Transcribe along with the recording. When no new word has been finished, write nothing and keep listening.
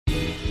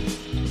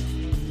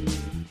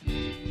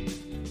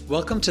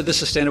Welcome to The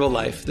Sustainable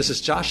Life. This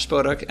is Josh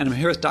Spodek, and I'm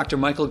here with Dr.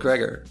 Michael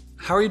Greger.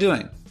 How are you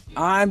doing?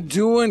 I'm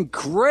doing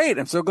great.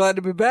 I'm so glad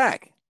to be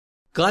back.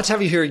 Glad to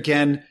have you here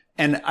again.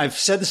 And I've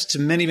said this to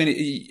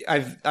many.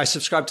 I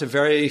subscribe to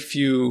very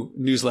few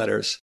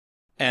newsletters.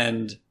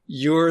 And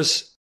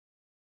yours,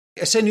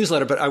 I say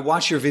newsletter, but I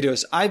watch your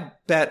videos. I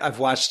bet I've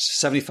watched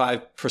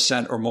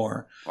 75% or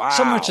more. Wow.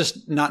 Some are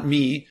just not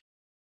me.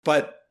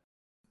 But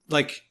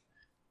like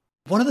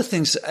one of the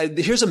things,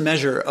 here's a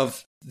measure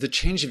of the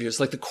change of yours,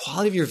 like the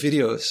quality of your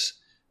videos,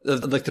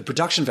 like the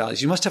production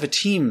values. You must have a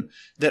team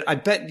that I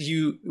bet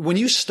you, when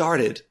you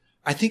started,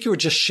 I think you were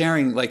just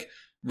sharing like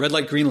red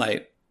light, green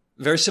light,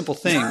 very simple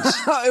things.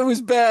 It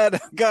was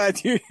bad.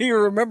 God, you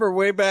remember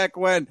way back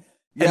when.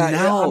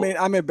 Yeah, I mean,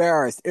 I'm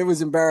embarrassed. It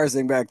was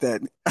embarrassing back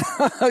then.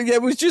 Yeah,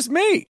 it was just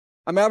me.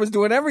 I mean, I was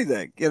doing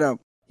everything, you know.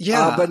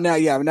 Yeah. But now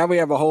we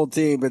have a whole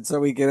team, and so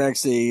we can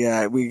actually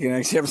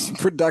have some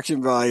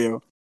production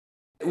value.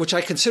 Which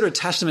I consider a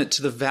testament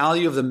to the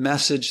value of the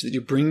message that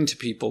you're bringing to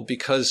people,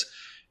 because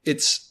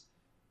it's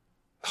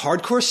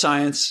hardcore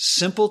science,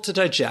 simple to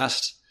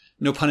digest,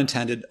 no pun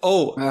intended.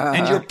 Oh,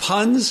 and your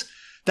puns,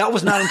 that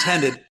was not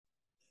intended.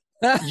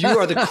 You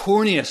are the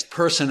corniest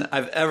person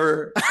I've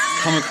ever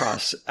come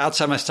across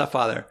outside my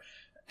stepfather.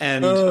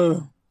 And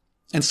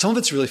some of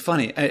it's really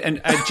funny.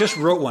 And I just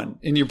wrote one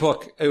in your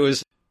book. It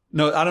was,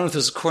 no, I don't know if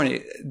this is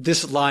corny.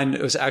 This line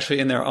was actually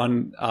in there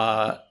on,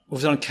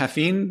 was it on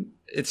caffeine?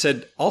 It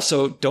said,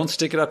 also, don't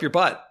stick it up your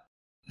butt.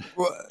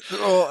 Well,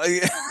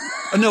 yeah.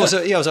 No,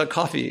 it was on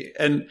coffee.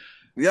 And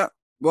yeah.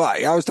 Well,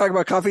 I was talking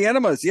about coffee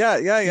enemas. Yeah.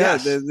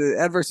 Yes. The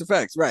adverse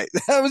effects. Right.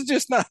 That was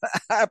just not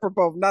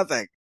apropos of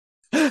nothing.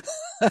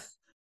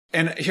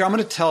 And here, I'm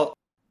going to tell,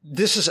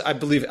 this is, I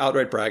believe,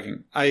 outright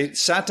bragging. I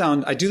sat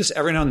down, I do this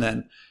every now and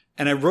then,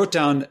 and I wrote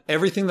down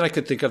everything that I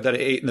could think of that I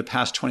ate in the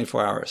past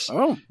 24 hours.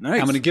 Oh, nice.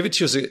 I'm going to give it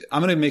to you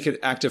I'm going to make it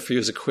active for you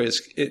as a quiz.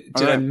 Did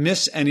I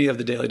miss any of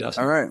the Daily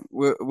Dozen? All right.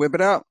 Whip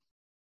it out.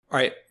 All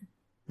right.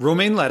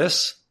 Romaine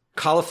lettuce,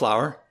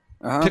 cauliflower,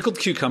 pickled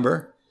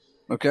cucumber,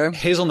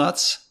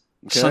 hazelnuts,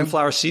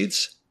 sunflower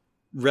seeds,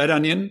 red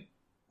onion,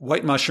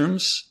 white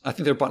mushrooms. I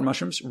think they're button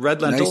mushrooms,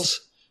 red lentils,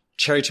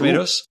 cherry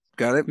tomatoes. Ooh,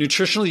 got it.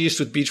 Nutritional yeast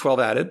with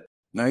B12 added.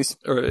 Nice.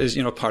 Or is,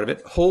 part of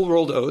it. Whole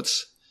rolled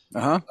oats.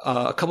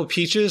 A couple of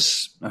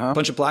peaches, a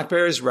bunch of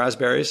blackberries,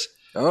 raspberries.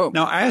 Oh.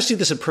 Now, I asked you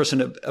this in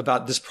person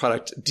about this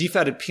product,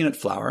 defatted peanut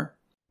flour.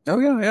 Oh,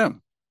 yeah.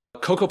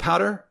 Cocoa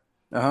powder.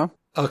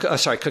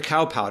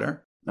 Cacao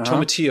powder.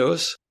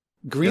 Tomatillos.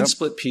 Green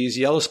split peas,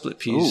 yellow split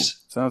peas.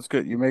 Ooh, sounds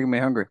good. You're making me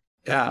hungry.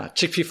 Yeah.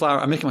 Chickpea flour.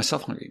 I'm making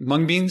myself hungry.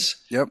 Mung beans.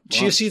 Yep.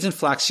 Chia seeds and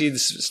flax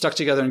seeds stuck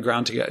together and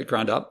ground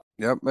up.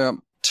 Yep.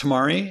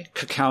 Tamari,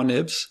 cacao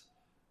nibs.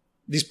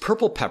 These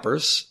purple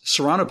peppers,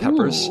 serrano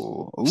peppers,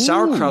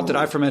 sauerkraut that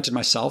I fermented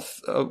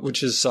myself,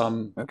 which is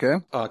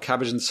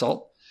cabbage and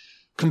salt.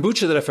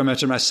 Kombucha that I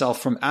fermented myself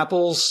from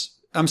beets.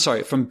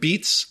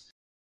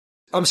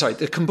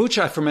 The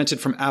kombucha I fermented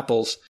from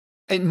apples.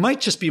 It might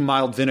just be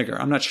mild vinegar.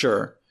 I'm not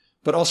sure.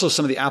 But also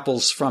some of the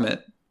apples from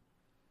it.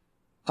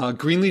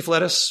 Green leaf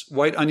lettuce,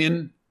 white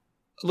onion,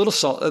 a little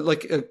salt,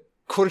 like a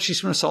quarter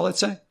teaspoon of salt, I'd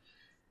say.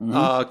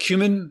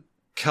 Cumin,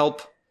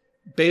 kelp,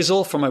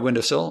 basil from my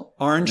windowsill,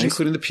 orange,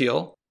 including the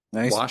peel,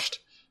 washed,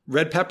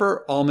 red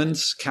pepper,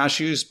 almonds,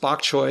 cashews,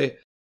 bok choy,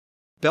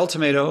 bell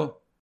tomato,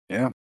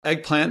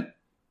 eggplant.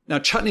 Now,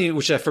 chutney,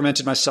 which I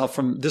fermented myself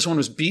from, this one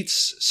was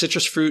beets,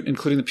 citrus fruit,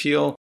 including the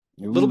peel,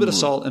 a little bit of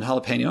salt, and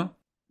jalapeno.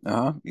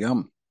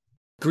 Yum.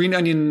 Green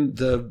onion,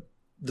 the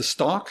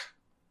stalk,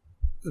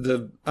 I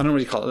don't know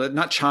what you call it,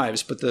 not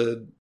chives, but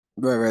the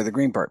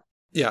green part.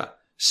 Yeah.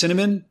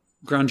 Cinnamon,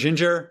 ground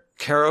ginger,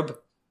 carob,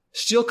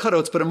 steel cut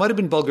oats, but it might have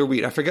been bulgur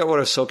wheat. I forget what I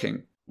was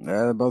soaking.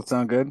 Yeah, they both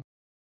sound good.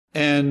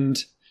 And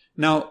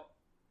now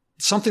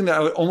something that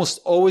I almost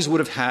always would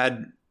have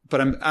had,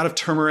 but I'm out of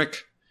turmeric.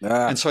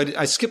 And so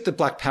I skipped the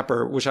black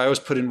pepper, which I always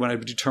put in when I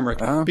would do turmeric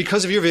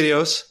because of your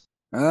videos.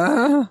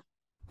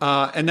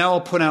 And now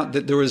I'll point out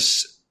that there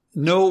was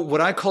no,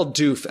 what I call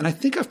doof. And I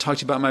think I've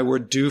talked about my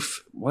word doof.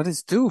 What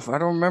is doof? I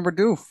don't remember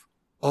doof.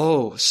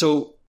 Oh,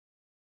 so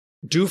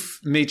doof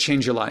may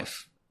change your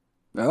life.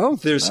 Oh,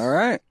 all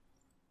right.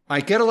 I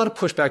get a lot of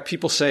pushback.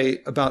 People say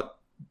about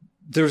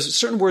there's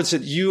certain words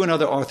that you and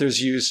other authors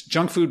use: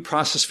 junk food,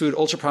 processed food,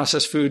 ultra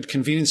processed food,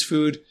 convenience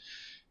food,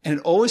 and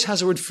it always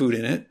has the word food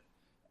in it.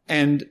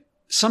 And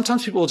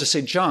sometimes people will just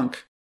say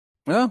junk.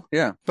 Oh,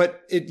 yeah.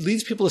 But it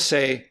leads people to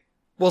say,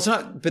 well, it's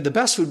not the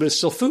best food, but it's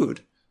still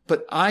food.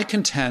 But I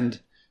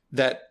contend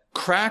that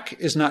crack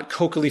is not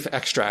coca leaf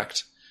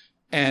extract,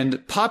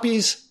 and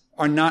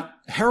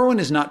heroin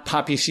is not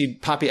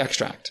poppy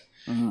extract.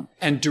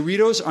 And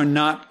Doritos are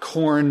not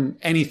corn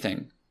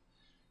anything.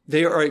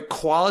 They are a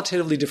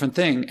qualitatively different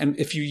thing. And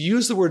if you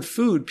use the word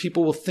food,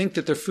 people will think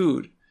that they're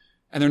food,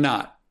 and they're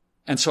not.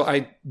 And so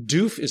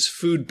doof is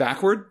food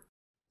backward.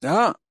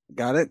 Ah,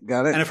 got it.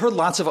 And I've heard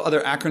lots of other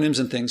acronyms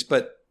and things,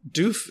 but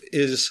doof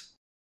is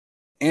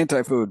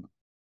anti-food.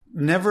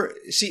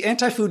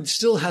 Anti-food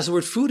still has the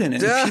word food in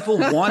it. And people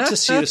want to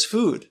see it as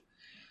food.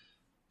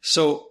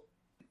 So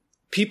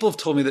people have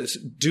told me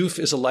that Doof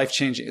is a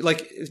life-changing,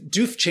 like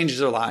Doof changes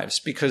their lives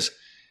because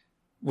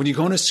when you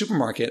go in a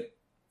supermarket,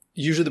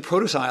 usually the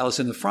produce aisle is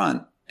in the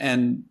front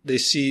and they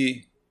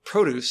see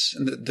produce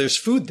and there's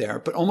food there,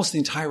 but almost the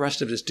entire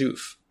rest of it is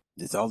Doof.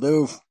 It's all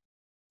Doof.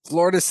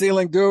 Floor to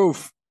ceiling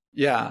Doof.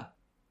 Yeah.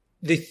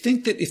 They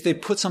think that if they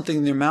put something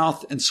in their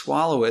mouth and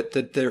swallow it,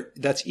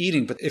 that's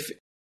eating. But if,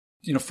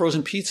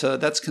 frozen pizza,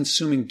 that's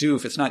consuming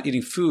Doof. It's not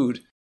eating food.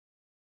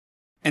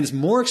 And it's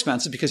more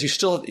expensive because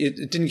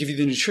it didn't give you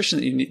the nutrition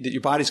that you need, that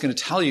your body's going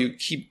to tell you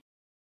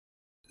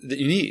that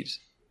you need.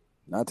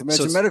 Not to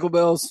mention medical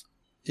bills.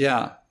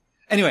 Yeah.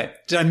 Anyway,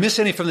 did I miss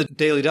any from the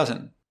Daily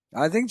Dozen?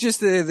 I think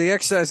just the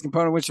exercise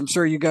component, which I'm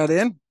sure you got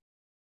in.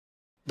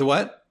 The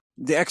what?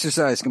 The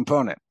exercise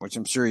component, which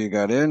I'm sure you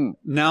got in.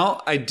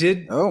 Now, I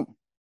did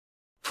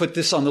put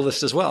this on the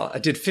list as well. I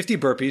did 50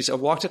 burpees. I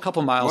walked a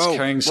couple miles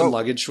carrying some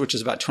luggage, which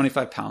is about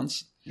 25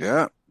 pounds.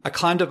 Yeah. I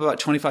climbed up about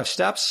 25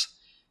 steps.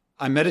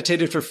 I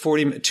meditated for 2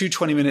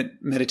 20-minute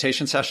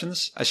meditation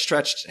sessions. I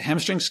stretched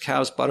hamstrings,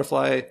 calves,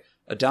 butterfly,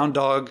 a down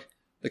dog,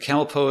 the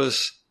camel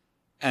pose,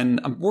 and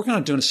I'm working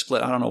on doing a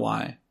split. I don't know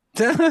why.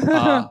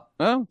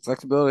 Well,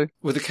 flexibility.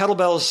 With the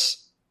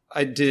kettlebells,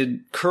 I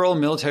did curl,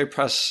 military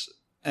press,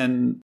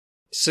 and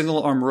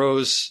single arm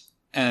rows,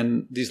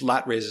 and these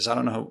lat raises. I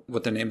don't know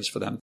what their name is for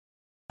them.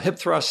 Hip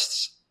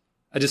thrusts.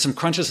 I did some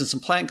crunches and some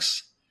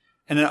planks.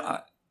 And then,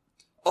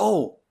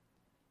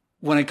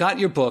 when I got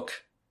your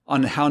book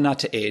on how not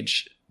to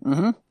age,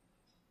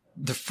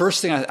 the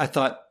first thing I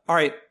thought, all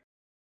right,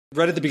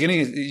 right at the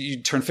beginning,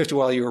 you turned 50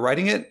 while you were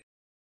writing it,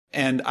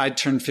 and I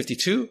turned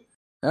 52.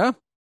 Yeah.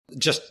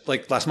 Just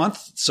like last month.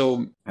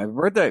 So happy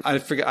birthday. I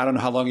don't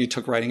know how long you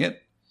took writing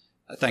it.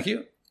 Thank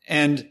you.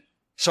 And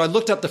so I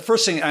looked up the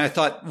first thing and I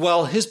thought,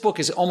 well, his book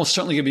is almost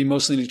certainly going to be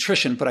mostly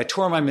nutrition, but I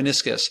tore my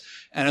meniscus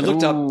and I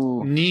looked up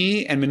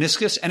knee and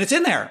meniscus and it's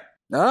in there.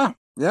 Ah,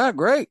 yeah,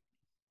 great.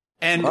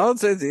 And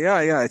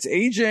it's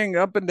aging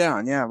up and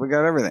down. Yeah, we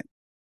got everything.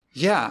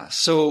 Yeah.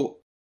 So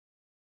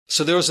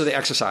those are the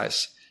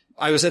exercise.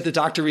 I was at the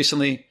doctor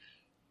recently.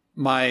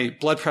 My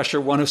blood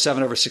pressure,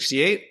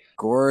 107/68.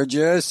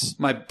 Gorgeous.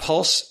 My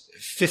pulse,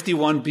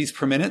 51 beats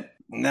per minute.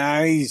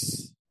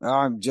 Nice. Oh,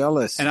 I'm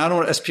jealous. And I don't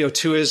know what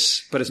SpO2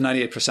 is, but it's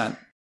 98%.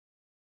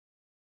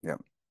 Yeah.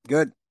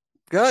 Good.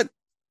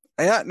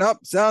 Yeah, nope.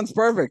 Sounds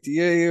perfect.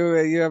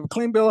 You have a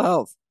clean bill of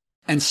health.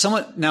 And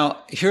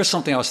now here's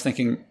something I was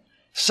thinking.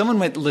 Someone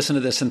might listen to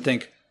this and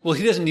think, well,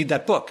 he doesn't need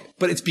that book.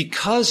 But it's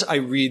because I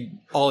read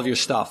all of your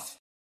stuff.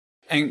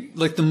 And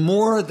like the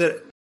more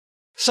that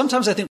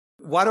sometimes I think,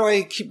 why do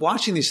I keep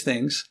watching these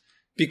things?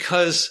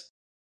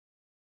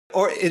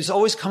 Or it's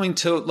always coming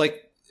to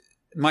like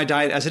my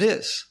diet as it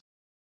is.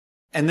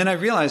 And then I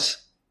realize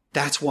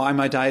that's why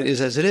my diet is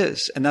as it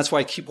is. And that's why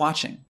I keep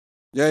watching.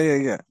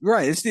 Yeah.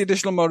 Right. It's the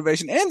additional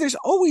motivation. And there's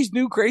always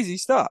new crazy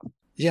stuff.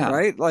 Yeah.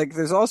 Right? Like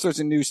there's all sorts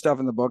of new stuff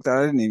in the book that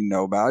I didn't even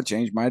know about.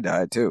 Changed my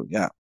diet too.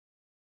 Yeah.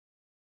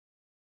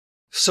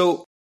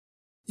 So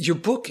your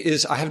book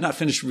is, I have not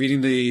finished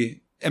reading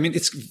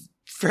it's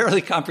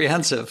fairly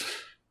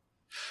comprehensive,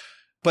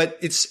 but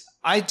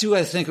I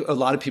think a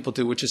lot of people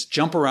do, which is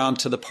jump around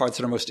to the parts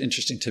that are most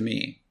interesting to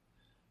me.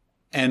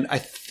 And I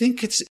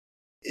think is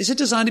it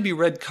designed to be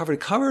read cover to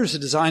cover? Or is it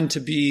designed to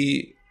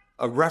be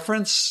a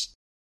reference?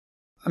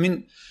 I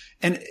mean,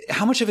 and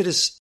how much of it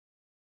is,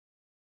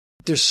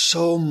 there's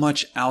so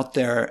much out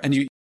there. And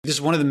this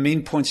is one of the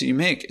main points that you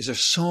make is there's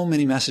so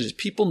many messages.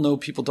 People know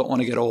people don't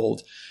want to get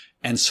old.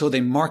 And so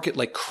they market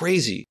like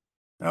crazy.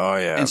 Oh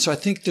yeah. And so I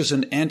think there's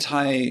an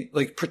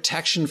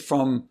protection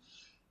from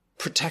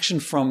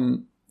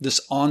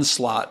this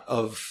onslaught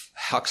of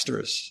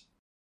hucksters.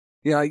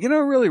 Yeah, it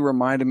really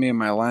reminded me of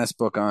my last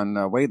book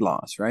on weight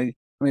loss, right?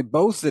 I mean,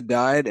 both the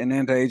diet and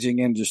anti-aging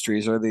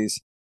industries are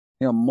these,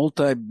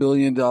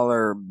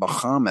 multi-billion-dollar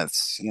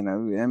behemoths,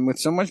 and with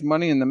so much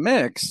money in the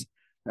mix,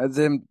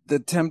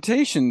 the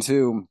temptation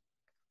to,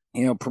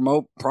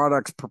 promote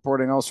products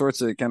purporting all sorts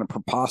of kind of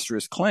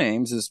preposterous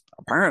claims is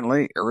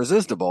apparently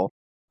irresistible.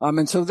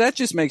 And so that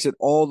just makes it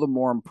all the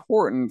more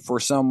important for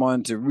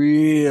someone to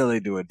really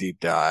do a deep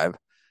dive.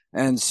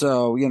 And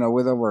so,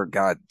 with over,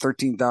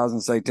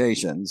 13,000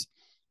 citations,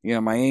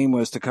 my aim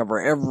was to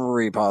cover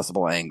every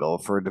possible angle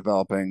for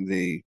developing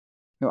the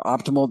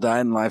optimal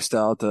diet and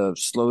lifestyle to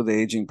slow the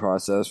aging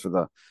process for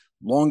the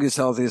longest,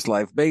 healthiest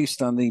life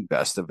based on the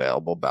best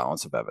available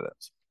balance of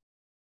evidence.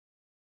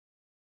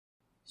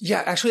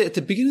 Yeah, actually, at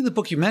the beginning of the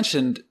book, you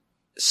mentioned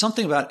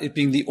something about it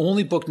being the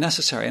only book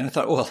necessary. And I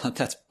thought, well,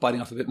 that's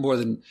biting off a bit more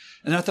than,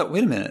 and then I thought,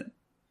 wait a minute.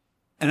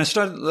 And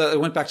I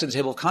went back to the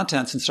table of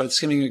contents and started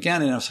skimming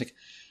again. And I was like,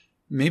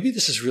 maybe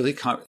this is really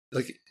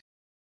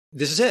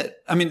this is it.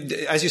 I mean,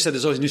 as you said,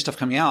 there's always new stuff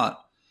coming out,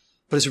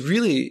 but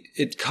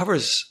it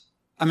covers,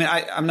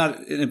 I'm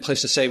not in a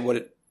place to say what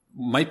it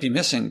might be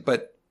missing,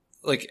 but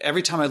like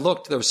every time I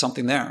looked, there was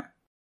something there.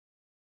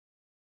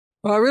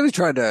 Well, I really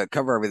tried to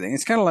cover everything.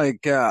 It's kind of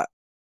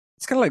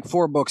like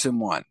 4 books in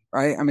one,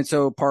 right?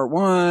 So part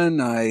 1,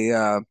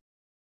 I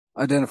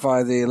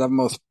identify the 11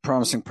 most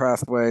promising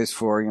pathways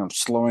for,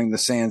 slowing the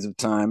sands of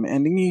time,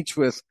 ending each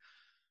with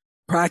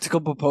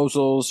practical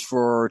proposals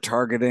for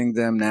targeting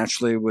them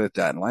naturally with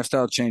diet and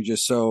lifestyle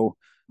changes. So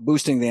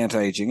boosting the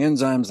anti-aging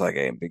enzymes like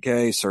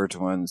AMPK,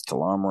 sirtuins,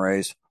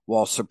 telomerase,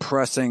 while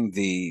suppressing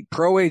the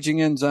pro-aging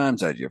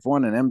enzymes,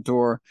 IGF-1 and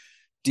mTOR,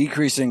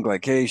 decreasing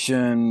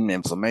glycation,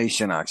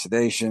 inflammation,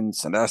 oxidation,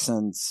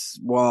 senescence,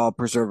 while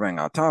preserving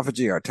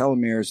autophagy, our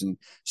telomeres, and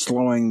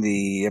slowing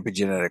the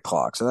epigenetic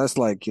clock. So that's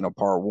like,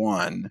 part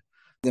one.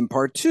 Then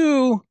part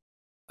two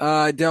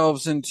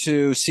delves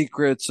into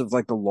secrets of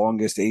like the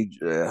longest age,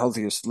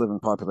 healthiest living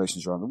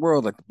populations around the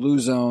world, like the blue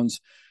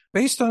zones.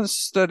 Based on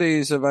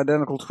studies of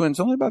identical twins,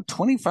 only about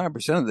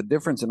 25% of the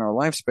difference in our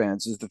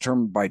lifespans is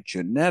determined by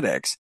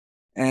genetics.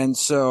 And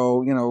so,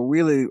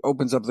 really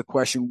opens up the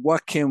question,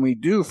 what can we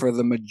do for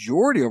the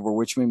majority over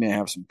which we may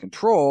have some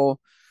control?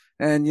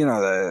 And,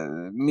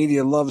 the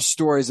media loves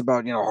stories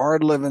about,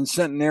 hard-living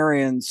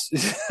centenarians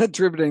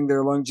attributing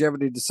their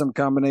longevity to some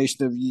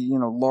combination of,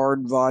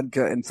 lard,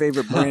 vodka, and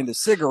favorite brand of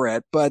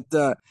cigarette. But,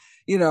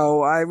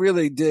 I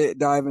really did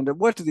dive into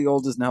what do the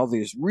oldest and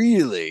healthiest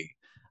really,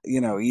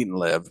 eat and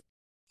live.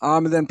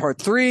 And then part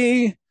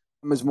three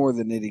is more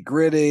the nitty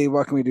gritty.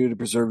 What can we do to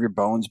preserve your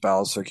bones,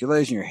 bowel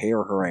circulation, your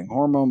hair, hair,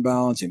 hormone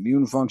balance,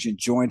 immune function,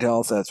 joint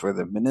health? That's where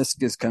the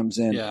meniscus comes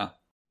in. Yeah.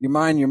 Your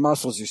mind, your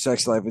muscles, your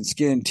sex life and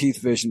skin, teeth,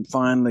 vision,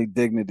 finally,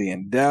 dignity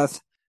and death.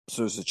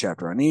 So there's a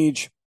chapter on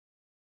each.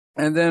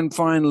 And then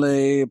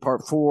finally,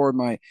 part four,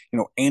 my,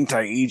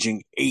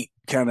 anti-aging 8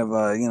 kind of,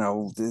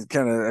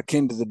 kind of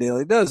akin to the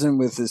Daily Dozen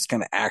with this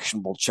kind of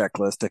actionable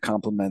checklist to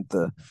complement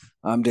the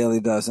Daily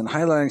Dozen,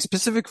 highlighting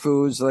specific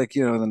foods like,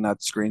 the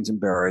nuts, greens, and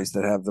berries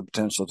that have the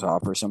potential to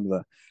offer some of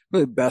the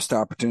really best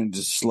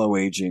opportunities to slow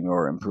aging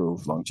or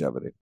improve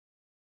longevity.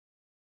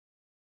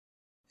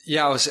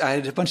 Yeah, I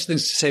had a bunch of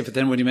things to say, but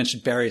then when you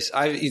mentioned berries,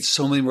 I eat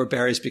so many more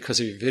berries because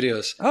of your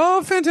videos.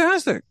 Oh,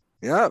 fantastic.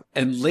 Yeah.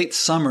 And late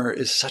summer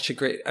is such a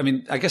great,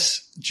 I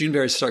guess June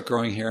berries start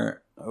growing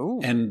here. Oh.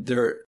 And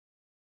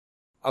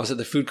I was at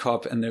the food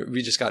co-op and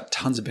we just got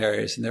tons of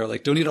berries and they were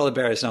like, don't eat all the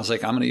berries. And I was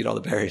like, I'm going to eat all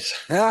the berries.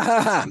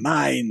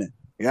 Mine.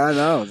 Yeah, I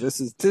know. This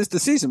is the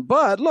season.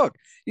 But look,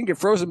 you can get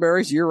frozen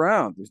berries year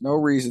round. There's no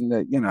reason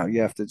that,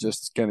 you have to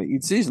just kind of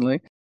eat seasonally.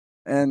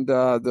 And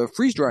the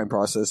freeze drying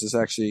process is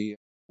actually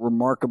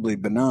remarkably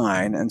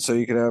benign. And so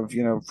you could have,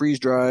 freeze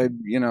dried,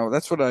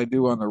 that's what I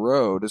do on the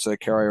road is I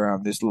carry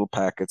around these little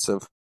packets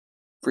of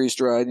freeze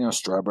dried,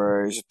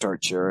 strawberries,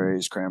 tart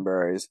cherries,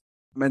 cranberries.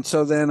 And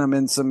so then I'm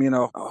in some,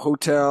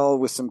 hotel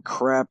with some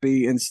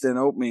crappy instant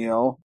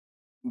oatmeal,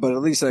 but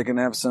at least I can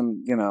have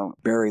some,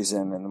 berries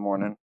in the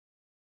morning.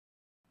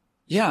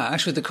 Yeah,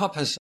 actually the co-op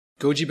has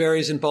goji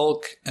berries in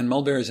bulk and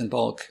mulberries in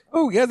bulk.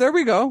 Oh yeah, there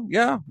we go.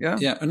 Yeah.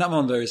 Yeah, not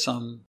mulberries,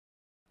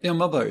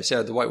 mulberries,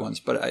 yeah, the white ones.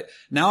 But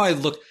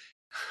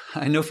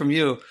I know from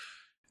you,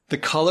 the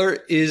color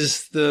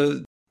is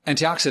the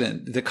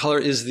antioxidant. The color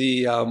is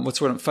the,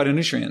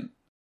 phytonutrient.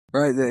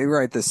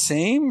 Right. The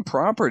same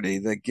property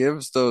that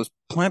gives those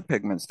plant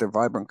pigments their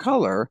vibrant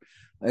color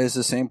is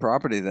the same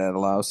property that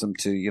allows them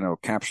to,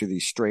 capture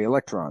these stray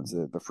electrons,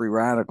 the free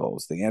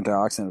radicals, the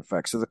antioxidant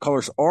effects. So the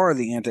colors are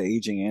the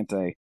anti-aging,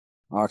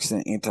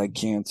 antioxidant,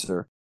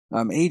 anti-cancer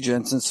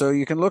agents. And so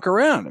you can look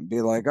around and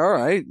be like, all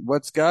right,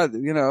 what's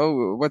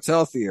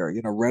healthier,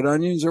 red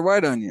onions or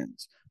white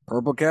onions,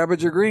 purple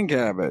cabbage or green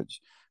cabbage.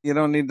 You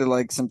don't need to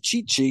like some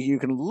cheat sheet. You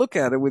can look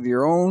at it with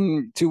your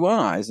own 2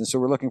 eyes. And so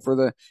we're looking for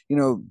the,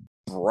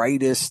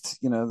 brightest,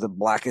 the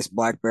blackest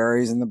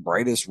blackberries and the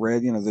brightest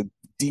red, the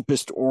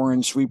deepest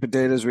orange sweet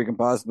potatoes we can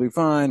possibly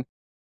find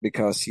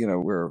because,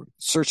 we're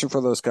searching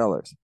for those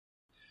colors.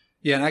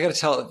 Yeah. And I got to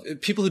tell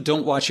people who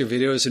don't watch your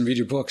videos and read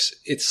your books,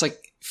 it's like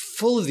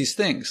full of these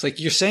things. Like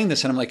you're saying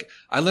this and I'm like,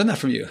 I learned that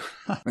from you.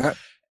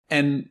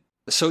 And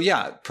so,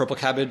 yeah, purple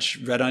cabbage,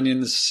 red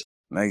onions.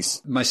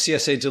 Nice. My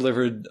CSA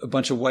delivered a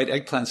bunch of white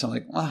eggplants. I'm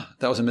like, wow,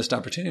 that was a missed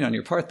opportunity on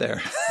your part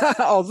there.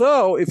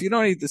 Although, if you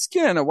don't eat the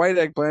skin, a white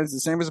eggplant is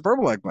the same as a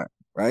purple eggplant,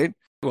 right?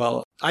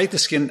 Well, I eat the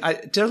skin.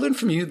 Did I learn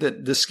from you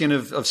that the skin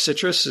of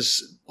citrus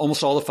is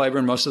almost all the fiber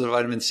and most of the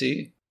vitamin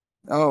C?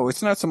 Oh,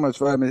 it's not so much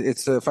vitamin.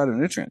 It's the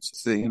phytonutrients.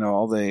 It's the,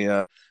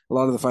 a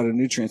lot of the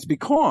phytonutrients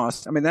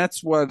because,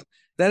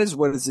 that is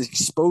what is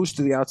exposed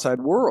to the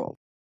outside world,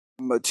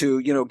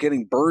 to,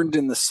 getting burned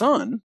in the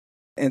sun.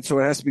 And so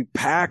it has to be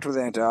packed with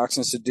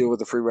antioxidants to deal with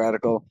the free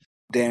radical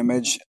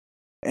damage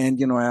and,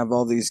 have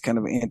all these kind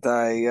of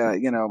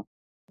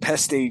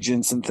pest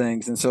agents and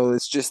things. And so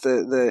it's just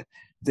the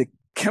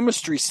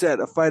chemistry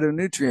set of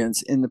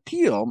phytonutrients in the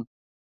peel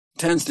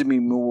tends to be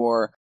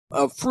more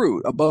of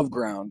fruit, above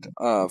ground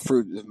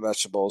fruit and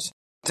vegetables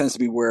tends to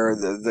be where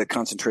the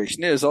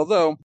concentration is.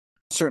 Although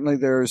certainly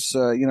there's,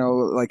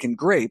 like in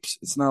grapes,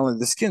 it's not only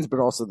the skins, but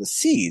also the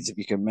seeds. If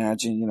you can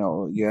imagine,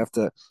 you have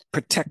to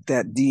protect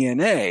that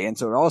DNA. And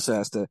so it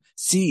also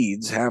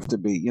seeds have to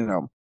be,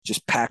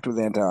 just packed with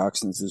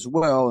antioxidants as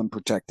well and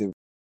protective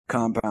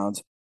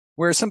compounds.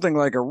 Whereas something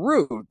like a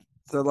root,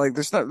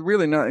 there's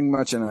nothing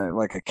much in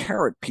a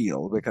carrot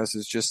peel because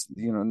it's just,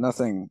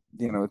 nothing,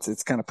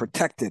 it's kind of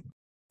protected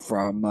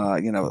from,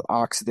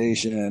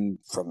 oxidation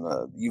from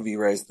the UV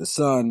rays of the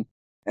sun.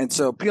 And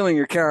so peeling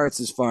your carrots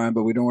is fine,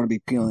 but we don't want to be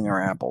peeling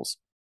our apples.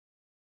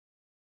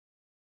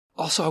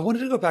 Also, I wanted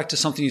to go back to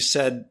something you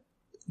said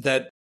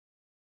that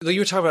you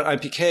were talking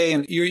about IMPK,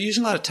 and you're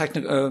using a lot of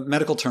technical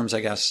medical terms,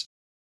 I guess,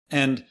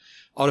 and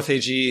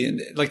autophagy,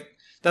 and like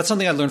that's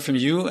something I learned from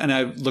you, and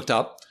I looked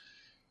up.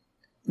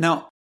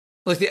 Now,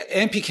 like the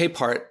IMPK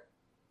part,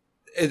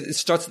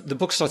 the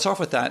book starts off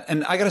with that,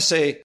 and I got to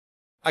say,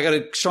 I got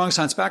a strong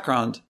science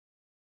background,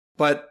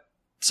 but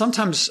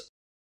sometimes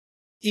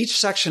each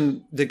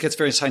section that gets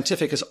very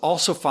scientific is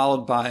also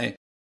followed by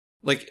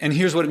like, and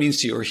here's what it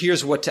means to you, or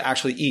here's what to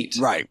actually eat.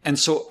 Right. And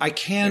so I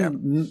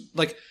can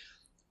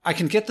I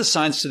can get the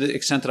science to the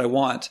extent that I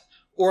want,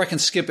 or I can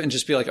skip and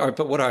just be like, all right,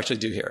 but what do I actually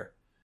do here?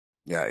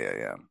 Yeah.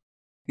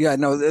 Yeah,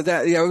 no,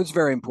 it was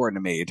very important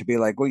to me to be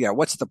like, well, yeah,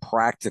 what's the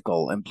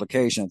practical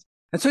implications?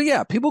 And so,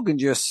 yeah, people can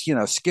just,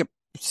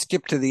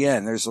 skip to the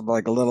end. There's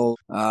like a little,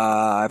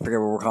 I forget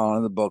what we're calling it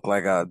in the book,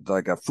 like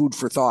a food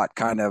for thought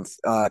kind of,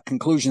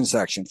 conclusion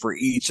section for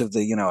each of the,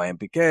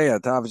 AMPK,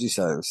 autophagy,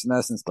 cellular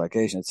senescence,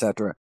 glycation,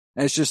 etc.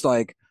 And it's just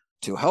like,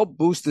 to help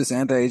boost this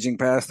anti-aging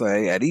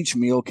pathway at each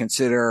meal,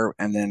 consider,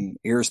 and then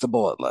here's the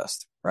bullet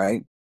list,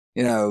 right?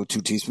 2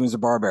 teaspoons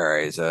of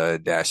barberries, a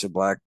dash of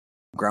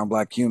ground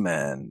black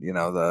cumin,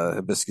 the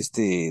hibiscus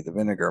tea, the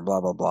vinegar, blah,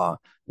 blah, blah.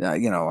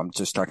 I'm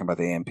just talking about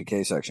the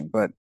AMPK section.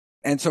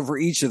 And so for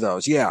each of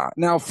those, yeah.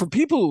 Now, for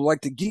people who like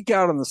to geek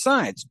out on the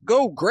science,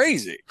 go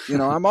crazy.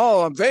 I'm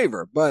all in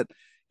favor. But,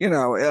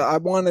 I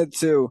wanted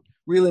to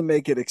really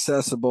make it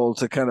accessible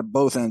to kind of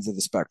both ends of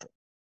the spectrum.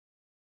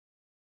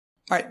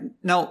 All right.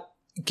 Now,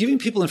 giving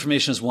people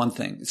information is one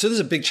thing. So this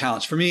is a big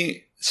challenge. For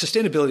me,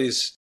 sustainability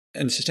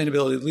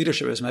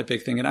leadership is my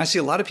big thing. And I see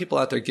a lot of people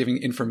out there giving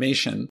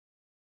information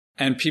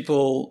and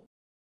people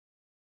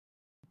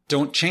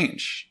don't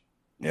change.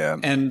 Yeah.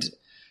 And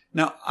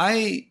now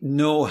I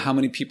know how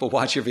many people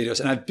watch your videos,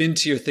 and I've been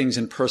to your things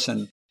in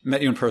person,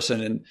 met you in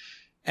person.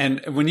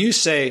 And when you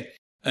say,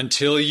 and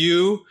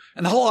the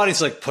whole audience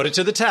is like, put it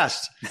to the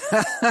test.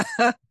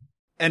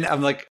 And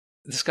I'm like,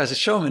 this guy's a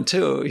showman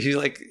too. He's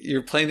like,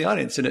 you're playing the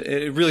audience in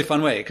a really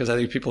fun way because I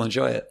think people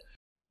enjoy it.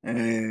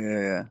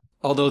 Yeah.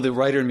 Although the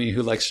writer in me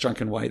who likes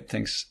Drunken White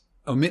thinks,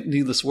 omit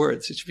needless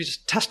words. It should be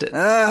just test it.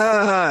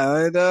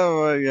 I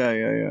know.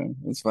 Yeah.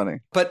 It's funny.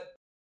 But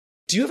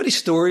do you have any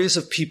stories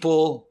of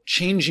people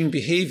changing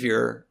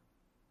behavior?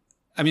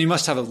 I mean, you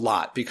must have a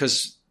lot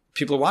because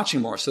people are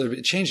watching more, so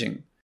they're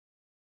changing.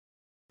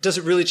 Does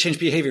it really change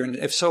behavior? And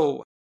if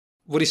so,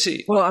 what do you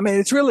see? Well,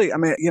 it's really,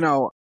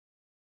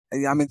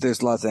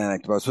 there's lots of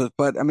anecdotes,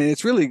 but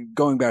it's really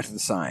going back to the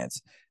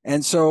science.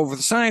 And so for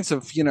the science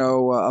of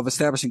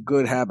establishing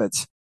good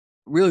habits,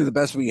 really the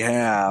best we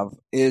have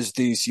is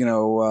these,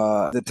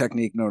 the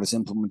technique known as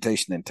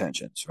implementation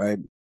intentions, right?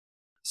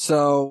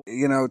 So,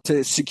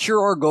 to secure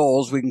our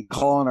goals, we can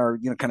call on our,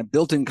 kind of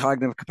built-in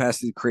cognitive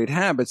capacity to create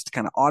habits to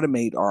kind of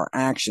automate our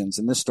actions.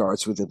 And this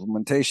starts with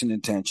implementation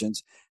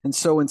intentions. And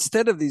so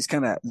instead of these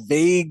kind of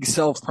vague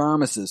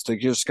self-promises to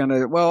just kind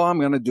of, well, I'm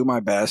going to do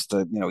my best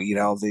to, eat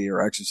healthy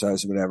or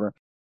exercise or whatever,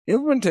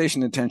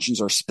 implementation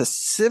intentions are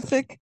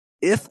specific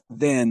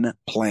if-then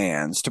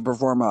plans to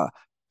perform a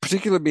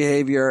particular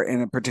behavior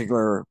in a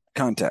particular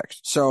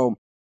context. So,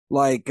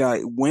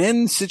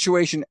 when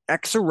situation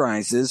X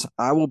arises,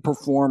 I will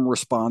perform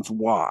response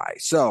Y.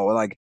 So,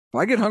 if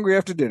I get hungry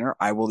after dinner,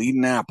 I will eat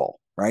an apple,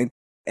 right?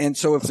 And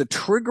so if the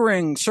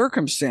triggering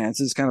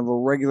circumstance is kind of a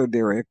regular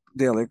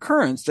daily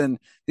occurrence, then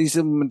these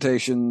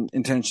implementation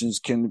intentions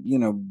can,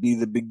 be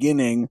the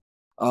beginning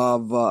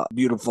of a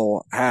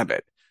beautiful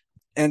habit.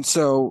 And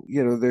so,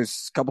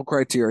 there's a couple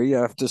criteria. You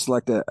have to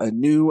select a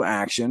new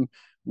action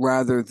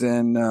rather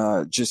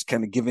than just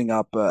kind of giving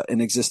up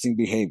an existing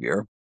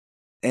behavior.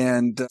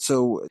 And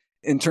so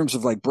in terms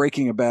of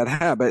breaking a bad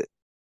habit,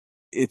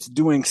 it's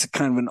doing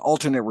kind of an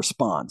alternate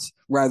response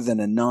rather than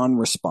a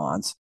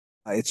non-response.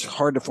 It's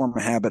hard to form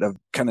a habit of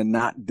kind of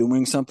not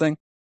doing something.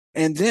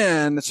 And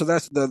then, so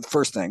that's the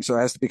first thing. So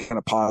it has to be kind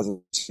of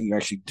positive so you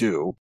actually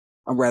do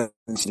rather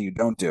than so you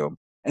don't do.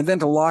 And then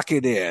to lock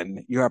it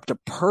in, you have to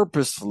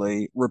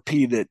purposefully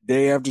repeat it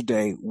day after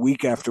day,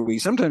 week after week,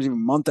 sometimes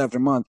even month after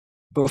month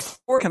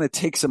before it kind of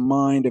takes a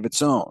mind of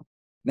its own.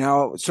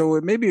 Now, so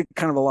it may be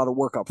kind of a lot of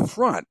work up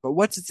front, but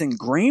once it's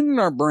ingrained in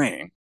our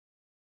brain,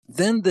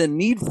 then the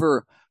need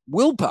for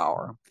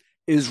willpower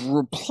is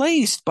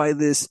replaced by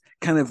this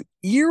kind of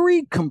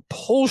eerie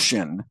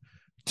compulsion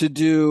to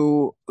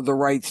do the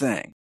right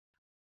thing.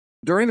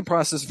 During the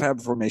process of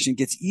habit formation, it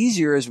gets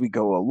easier as we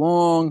go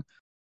along.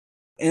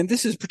 And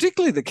this is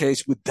particularly the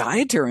case with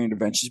dietary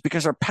interventions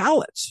because our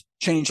palates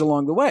change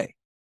along the way.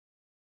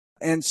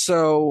 And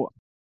so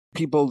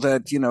people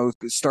that,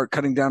 start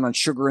cutting down on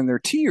sugar in their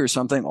tea or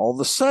something, all of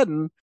a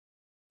sudden,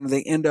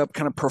 they end up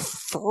kind of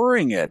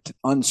preferring it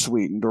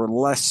unsweetened or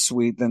less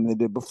sweet than they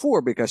did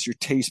before because your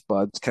taste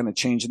buds kind of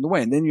change in the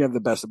way. And then you have the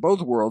best of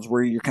both worlds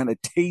where your kind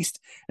of taste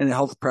and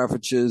health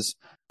preferences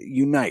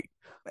unite.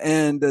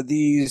 And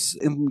these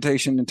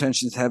implementation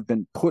intentions have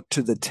been put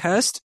to the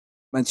test.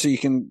 And so you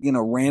can,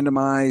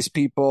 randomize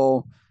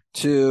people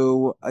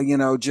to,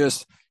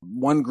 just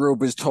One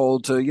group is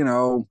told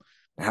to,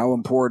 how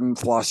important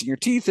flossing your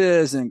teeth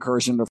is and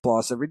encouraging to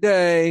floss every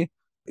day.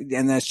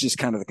 And that's just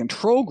kind of the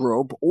control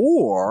group.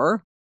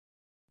 Or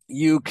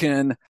you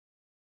can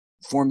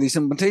form these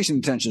implementation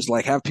intentions,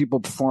 like have people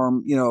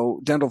perform,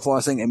 dental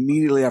flossing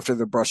immediately after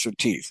they brush their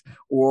teeth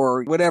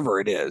or whatever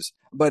it is.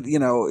 But,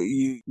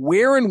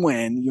 where and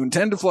when you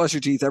intend to floss your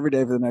teeth every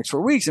day for the next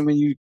 4 weeks. And when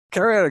you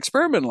carry out an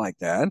experiment like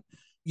that,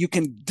 you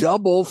can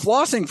double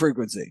flossing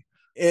frequency.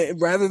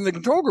 Rather than the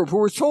control group who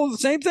was told the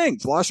same thing,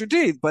 floss your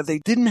teeth, but they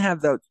didn't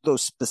have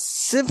those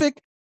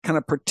specific kind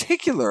of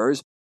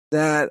particulars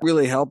that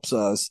really helps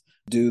us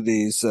do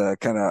these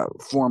kind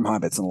of form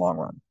habits in the long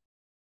run.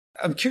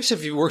 I'm curious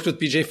if you worked with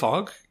BJ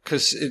Fogg,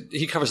 because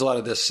he covers a lot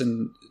of this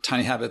in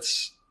Tiny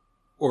Habits,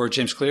 or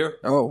James Clear.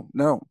 Oh,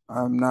 no,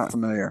 I'm not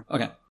familiar.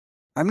 Okay.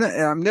 I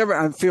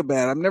feel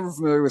bad. I'm never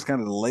familiar with kind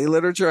of the lay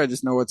literature. I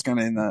just know what's kind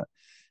of in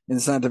the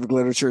scientific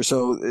literature.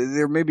 So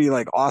there may be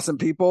like awesome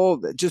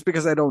people, just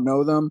because I don't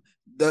know them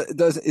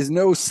is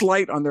no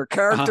slight on their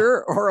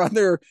character or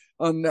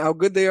on how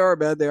good they are or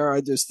bad they are.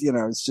 I just,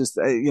 it's just,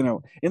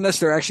 unless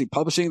they're actually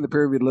publishing the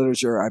peer-reviewed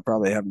literature, I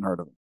probably haven't heard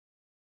of them.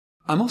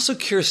 I'm also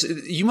curious,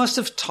 you must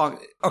have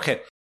talked,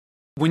 okay,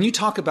 when you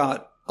talk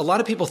about, a lot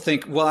of people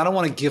think, well, I don't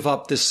want to give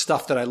up this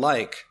stuff that I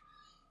like,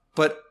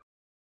 but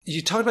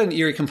you talked about an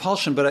eerie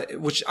compulsion, but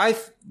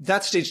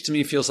that stage to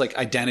me feels like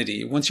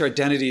identity. Once your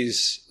identity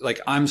is like,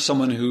 I'm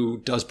someone who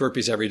does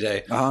burpees every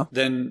day,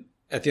 then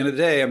at the end of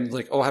the day, I'm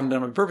like, oh, I haven't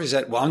done my burpees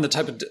yet. Well, I'm the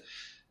type of,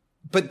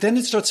 but then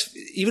it starts,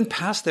 even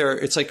past there,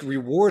 it's like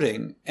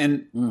rewarding.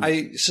 And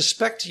I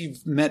suspect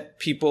you've met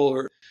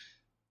people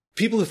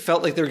who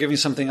felt like they were giving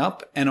something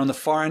up. And on the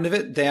far end of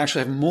it, they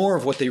actually have more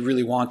of what they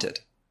really wanted.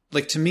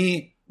 Like, to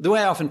me, the way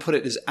I often put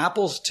it is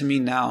apples to me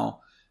now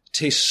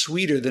taste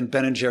sweeter than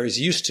Ben & Jerry's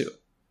used to.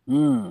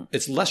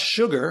 It's less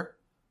sugar,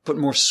 but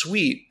more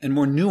sweet and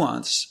more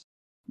nuance.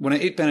 When I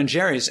ate Ben &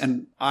 Jerry's,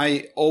 and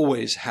I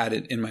always had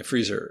it in my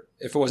freezer.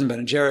 If it wasn't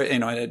Ben & Jerry,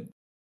 I had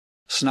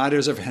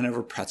Snyder's or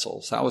Hanover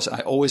pretzels.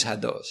 I always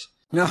had those.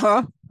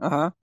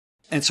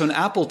 And so an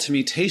apple to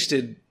me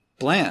tasted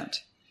bland.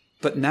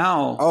 But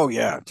now... Oh,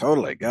 yeah,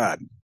 totally. God.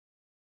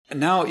 And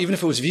now, even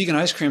if it was vegan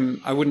ice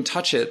cream, I wouldn't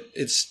touch it.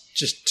 It's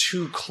just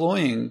too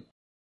cloying.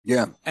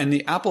 Yeah. And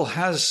the apple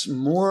has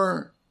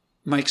more...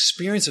 My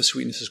experience of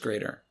sweetness is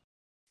greater.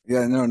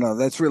 Yeah, no,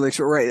 that's really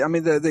right. I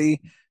mean, the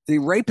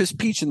ripest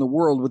peach in the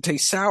world would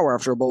taste sour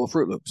after a bowl of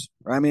Fruit Loops.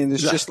 I mean,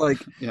 it's just like,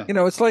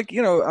 it's like,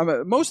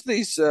 most of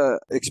these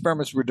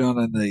experiments were done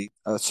in the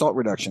salt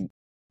reduction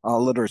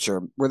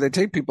literature, where they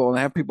take people and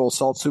have people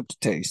salt soup to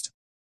taste.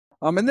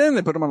 And then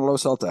they put them on a low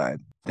salt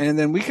diet. And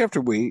then week after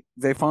week,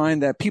 they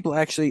find that people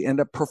actually end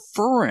up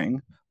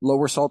preferring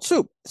lower salt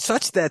soup,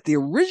 such that the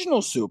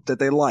original soup that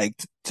they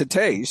liked to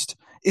taste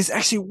is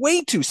actually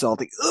way too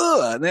salty.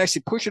 And they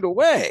actually push it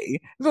away.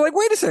 And they're like,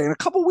 wait a second, a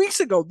couple weeks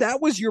ago,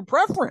 that was your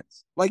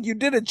preference. Like, you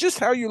did it just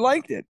how you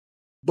liked it.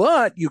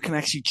 But you can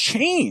actually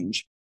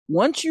change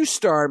once you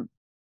start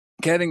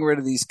getting rid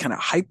of these kind of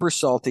hyper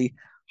salty,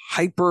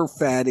 hyper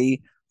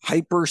fatty,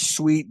 hyper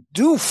sweet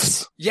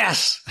doofs.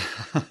 Yes.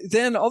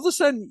 Then all of a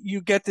sudden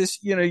you get this,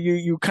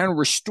 you kind of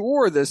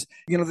restore this,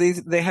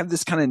 they have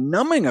this kind of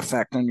numbing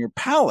effect on your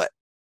palate.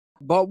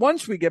 But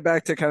once we get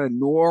back to kind of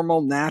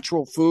normal,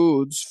 natural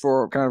foods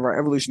for kind of our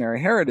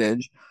evolutionary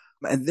heritage,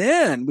 and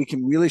then we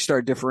can really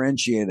start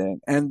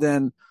differentiating. And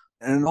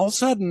all of a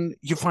sudden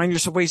you find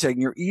yourself, wait a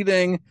second, you're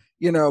eating,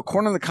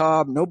 corn on the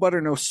cob, no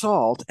butter, no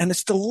salt, and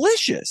it's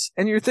delicious.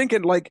 And you're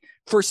thinking, like,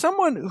 for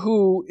someone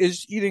who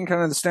is eating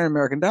kind of the standard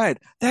American diet,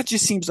 that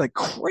just seems like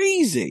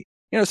crazy.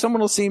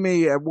 Someone will see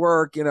me at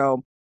work,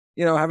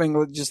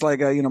 having just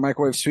like a,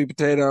 microwave sweet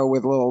potato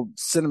with a little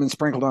cinnamon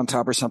sprinkled on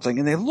top or something.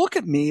 And they look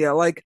at me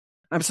like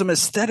I'm some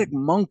aesthetic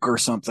monk or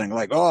something,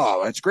 like,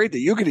 oh, it's great that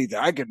you could eat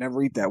that. I could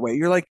never eat that way.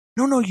 You're like,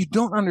 no, you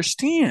don't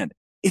understand.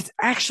 It's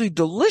actually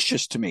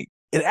delicious to me.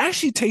 It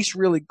actually tastes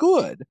really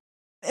good.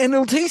 And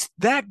it'll taste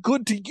that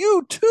good to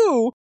you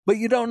too, but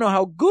you don't know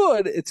how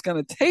good it's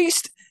going to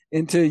taste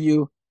until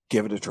you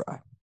give it a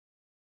try.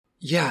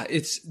 Yeah,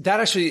 that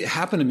actually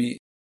happened to me.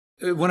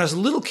 When I was a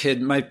little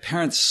kid, my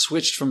parents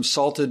switched from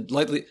it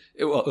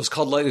was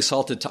called lightly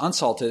salted to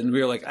unsalted. And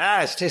we were like,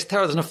 it tastes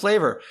terrible. There's no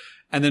flavor.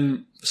 And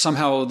then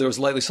somehow there was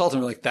lightly salted.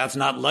 And we're like, that's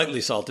not lightly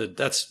salted.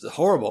 That's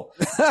horrible.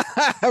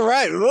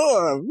 Right.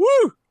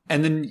 Woo.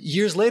 And then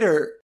years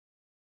later,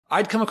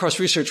 I'd come across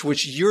research,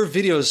 which your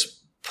videos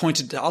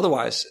pointed to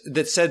otherwise,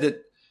 that said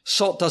that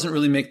salt doesn't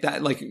really make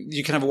that, like,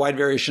 you can have a wide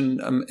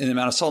variation in the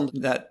amount of salt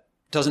that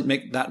doesn't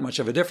make that much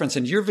of a difference.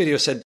 And your video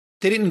said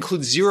they didn't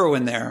include zero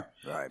in there.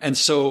 Right. And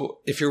so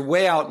if you're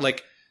way out,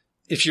 like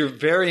if you're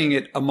varying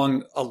it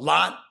among a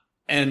lot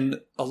and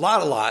a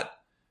lot.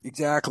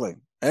 Exactly.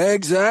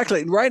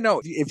 Right now,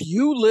 if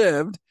you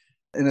lived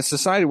in a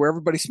society where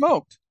everybody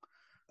smoked,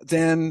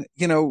 then,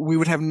 we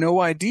would have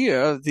no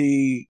idea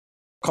the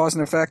cause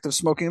and effect of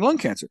smoking lung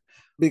cancer.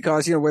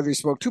 Because, whether you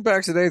smoke 2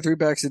 packs a day, 3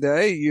 packs a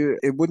day,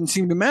 it wouldn't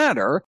seem to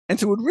matter. And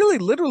so it would really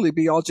literally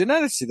be all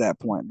genetics at that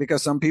point,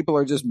 because some people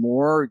are just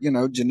more,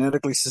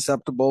 genetically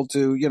susceptible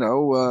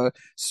to,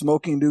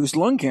 smoking-induced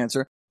lung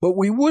cancer. But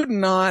we would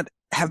not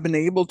have been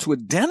able to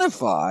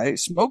identify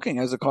smoking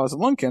as a cause of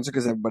lung cancer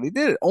because everybody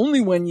did it.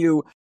 Only when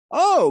you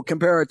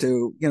compare it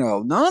to,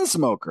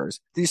 non-smokers,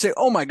 do you say,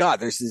 oh my God,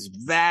 there's this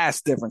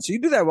vast difference. So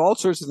you do that with all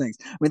sorts of things.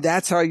 I mean,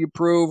 that's how you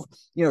prove,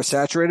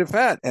 saturated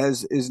fat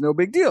is no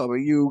big deal. But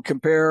you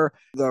compare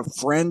the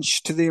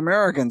French to the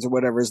Americans or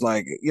whatever is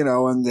like,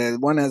 and the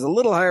one has a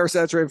little higher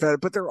saturated fat,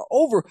 but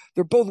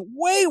they're both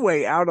way,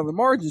 way out of the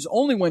margins.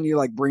 Only when you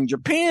like bring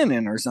Japan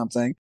in or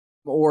something,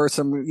 or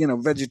some,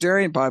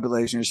 vegetarian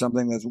population or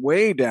something that's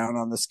way down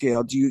on the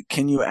scale,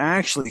 can you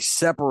actually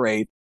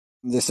separate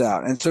this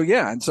out? And so,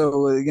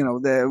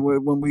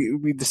 when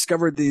we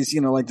discovered these,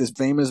 like this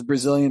famous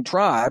Brazilian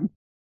tribe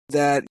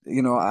that,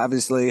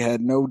 obviously had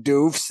no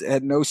doofs,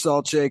 had no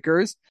salt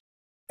shakers.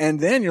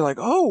 And then you're like,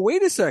 oh,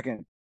 wait a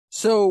second.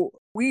 So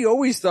we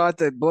always thought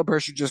that blood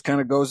pressure just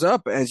kind of goes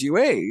up as you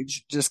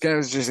age, just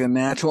a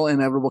natural,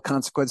 inevitable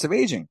consequence of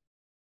aging.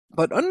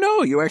 But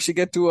no, you actually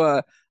get to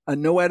a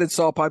no added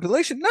salt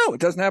population. No, it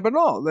doesn't happen at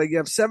all. Like you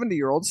have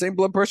 70-year-olds, same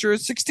blood pressure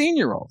as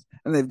 16-year-olds.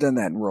 And they've done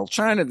that in rural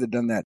China. They've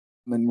done that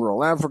in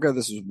rural Africa.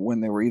 This is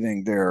when they were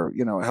eating their,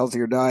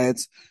 healthier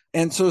diets.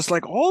 And so it's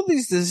like all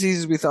these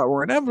diseases we thought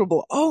were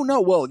inevitable. Oh, no.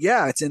 Well,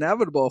 yeah, it's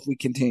inevitable if we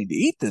continue to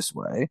eat this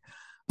way.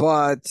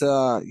 But,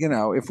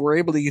 if we're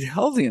able to eat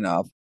healthy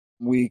enough,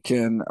 we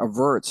can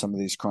avert some of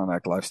these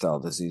chronic lifestyle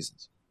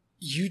diseases.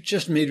 You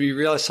just made me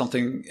realize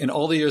something in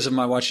all the years of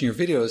my watching your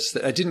videos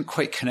that I didn't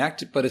quite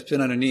connect, but it's been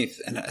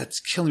underneath. And it's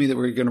killing me that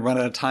we're going to run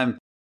out of time.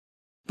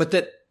 But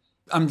that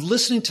I'm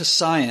listening to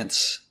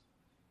science,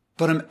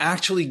 but I'm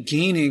actually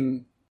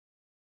gaining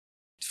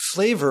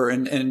flavor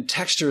and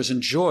textures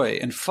and joy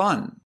and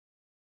fun.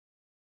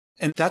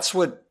 And that's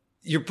what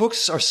your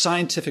books are,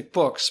 scientific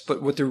books,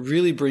 but what they're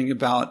really bringing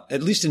about,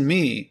 at least in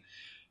me,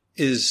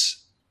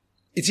 is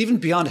it's even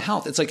beyond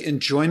health. It's like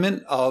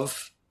enjoyment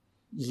of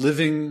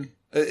living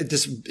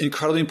this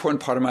incredibly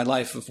important part of my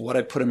life of what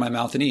I put in my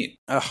mouth and eat.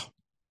 Oh,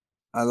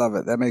 I love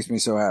it. That makes me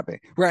so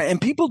happy. Right.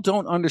 And people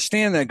don't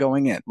understand that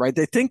going in, right?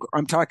 They think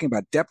I'm talking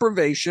about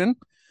deprivation,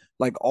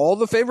 like all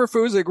the favorite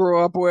foods they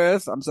grew up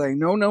with. I'm saying,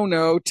 no,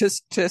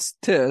 tisk, tisk,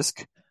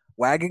 tisk,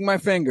 wagging my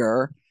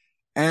finger.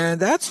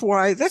 And that's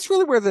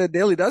really where the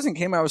Daily Dozen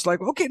came out. I was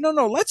like, okay, no,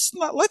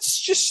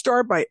 let's just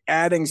start by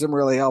adding some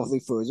really healthy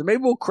foods. And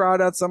maybe we'll crowd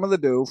out some of the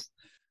doof.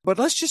 But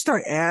let's just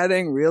start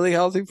adding really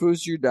healthy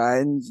foods to your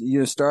diet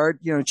and start,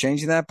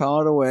 changing that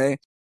palate away.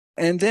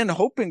 And then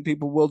hoping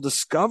people will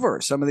discover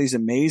some of these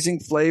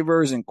amazing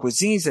flavors and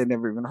cuisines they've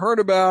never even heard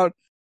about.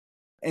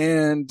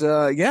 And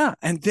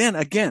and then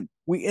again,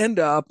 we end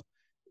up,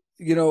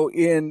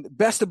 in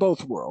best of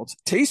both worlds.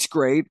 Tastes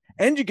great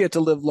and you get to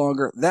live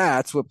longer.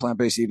 That's what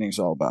plant-based eating is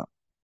all about.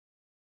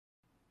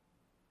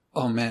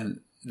 Oh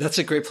man, that's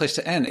a great place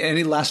to end.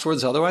 Any last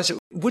words otherwise?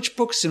 Which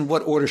books in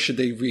what order should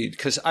they read?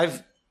 Because I'm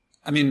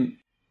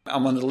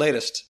on the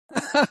latest.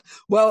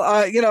 Well,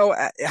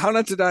 How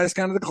Not to Die is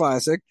kind of the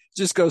classic.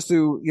 Just goes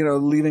through,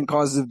 leading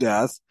causes of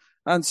death.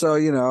 And so,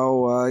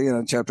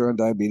 chapter on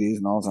diabetes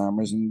and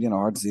Alzheimer's and,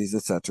 heart disease,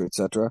 et cetera, et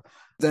cetera.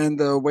 Then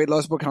the weight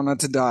loss book, How Not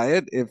to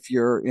Diet, if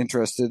you're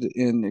interested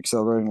in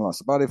accelerating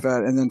loss of body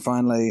fat. And then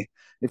finally,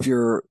 if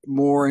you're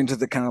more into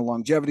the kind of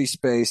longevity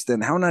space,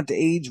 then How Not to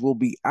Age will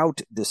be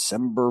out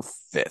December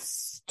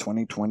 5th,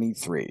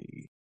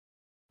 2023.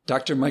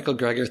 Dr. Michael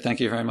Greger, thank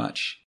you very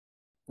much.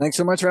 Thanks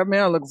so much for having me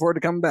on. Looking forward to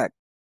coming back.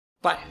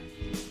 Bye.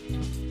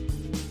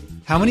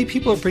 How many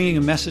people are bringing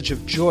a message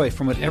of joy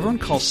from what everyone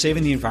calls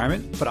saving the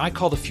environment, but I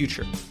call the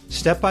future?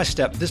 Step by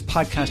step, this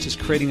podcast is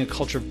creating a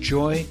culture of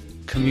joy,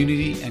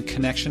 community, and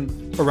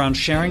connection around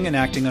sharing and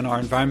acting on our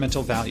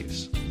environmental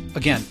values.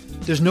 Again,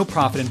 there's no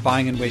profit in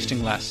buying and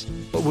wasting less,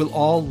 but we'll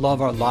all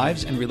love our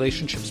lives and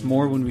relationships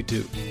more when we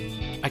do.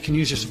 I can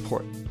use your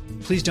support.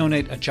 Please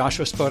donate at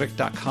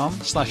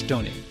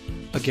joshuaspodek.com/donate.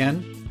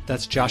 Again,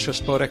 that's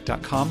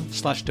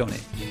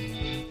joshuaspodek.com/donate.